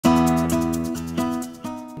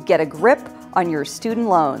Get a grip on your student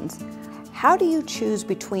loans. How do you choose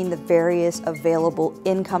between the various available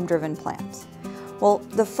income-driven plans? Well,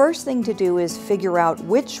 the first thing to do is figure out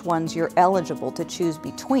which ones you're eligible to choose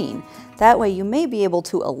between. That way you may be able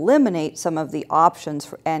to eliminate some of the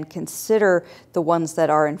options and consider the ones that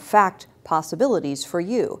are in fact possibilities for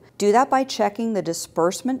you. Do that by checking the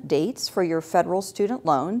disbursement dates for your federal student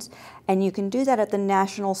loans, and you can do that at the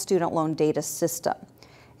National Student Loan Data System.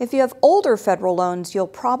 If you have older federal loans, you'll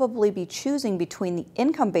probably be choosing between the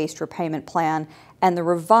income-based repayment plan and the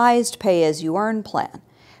revised pay-as-you-earn plan.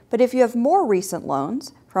 But if you have more recent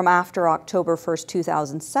loans, from after October 1st,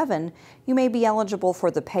 2007, you may be eligible for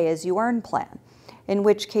the pay-as-you-earn plan, in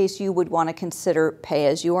which case you would want to consider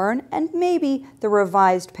pay-as-you-earn and maybe the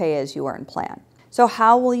revised pay-as-you-earn plan. So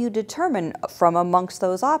how will you determine from amongst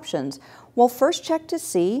those options? Well, first check to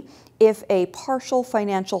see if a partial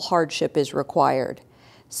financial hardship is required.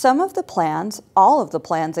 Some of the plans, all of the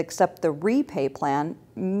plans except the repay plan,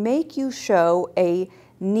 make you show a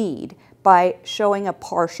need by showing a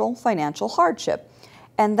partial financial hardship.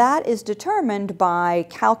 And that is determined by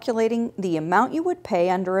calculating the amount you would pay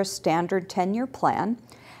under a standard 10-year plan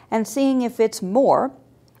and seeing if it's more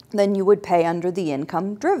than you would pay under the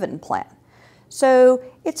income-driven plan. So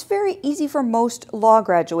it's very easy for most law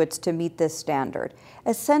graduates to meet this standard.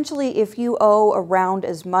 Essentially, if you owe around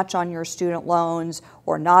as much on your student loans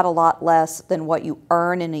or not a lot less than what you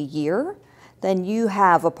earn in a year, then you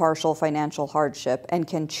have a partial financial hardship and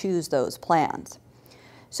can choose those plans.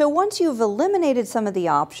 So once you've eliminated some of the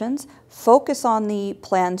options, focus on the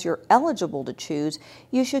plans you're eligible to choose.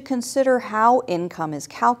 You should consider how income is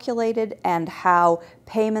calculated and how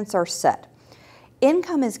payments are set.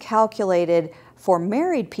 Income is calculated for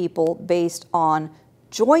married people based on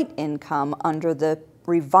joint income under the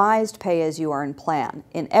revised pay-as-you-earn plan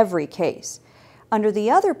in every case. Under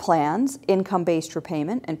the other plans, income-based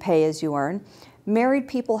repayment and pay-as-you-earn, married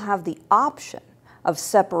people have the option of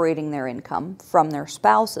separating their income from their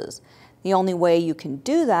spouses. The only way you can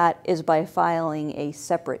do that is by filing a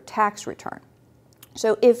separate tax return.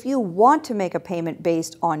 So if you want to make a payment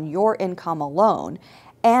based on your income alone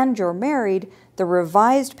and you're married, the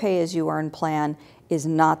revised pay-as-you-earn plan is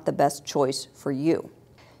not the best choice for you.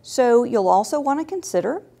 So you'll also want to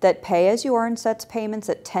consider that pay-as-you-earn sets payments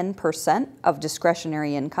at 10% of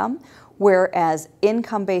discretionary income, whereas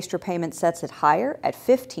income-based repayment sets it higher at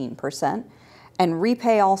 15%, and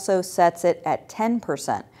repay also sets it at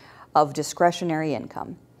 10% of discretionary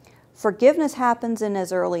income. Forgiveness happens in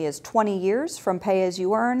as early as 20 years from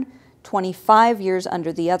pay-as-you-earn, 25 years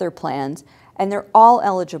under the other plans, and they're all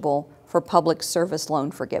eligible for public service loan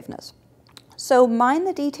forgiveness. So mind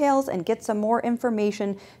the details and get some more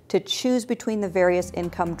information to choose between the various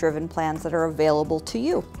income-driven plans that are available to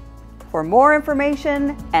you. For more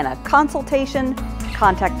information and a consultation,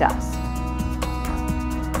 contact us.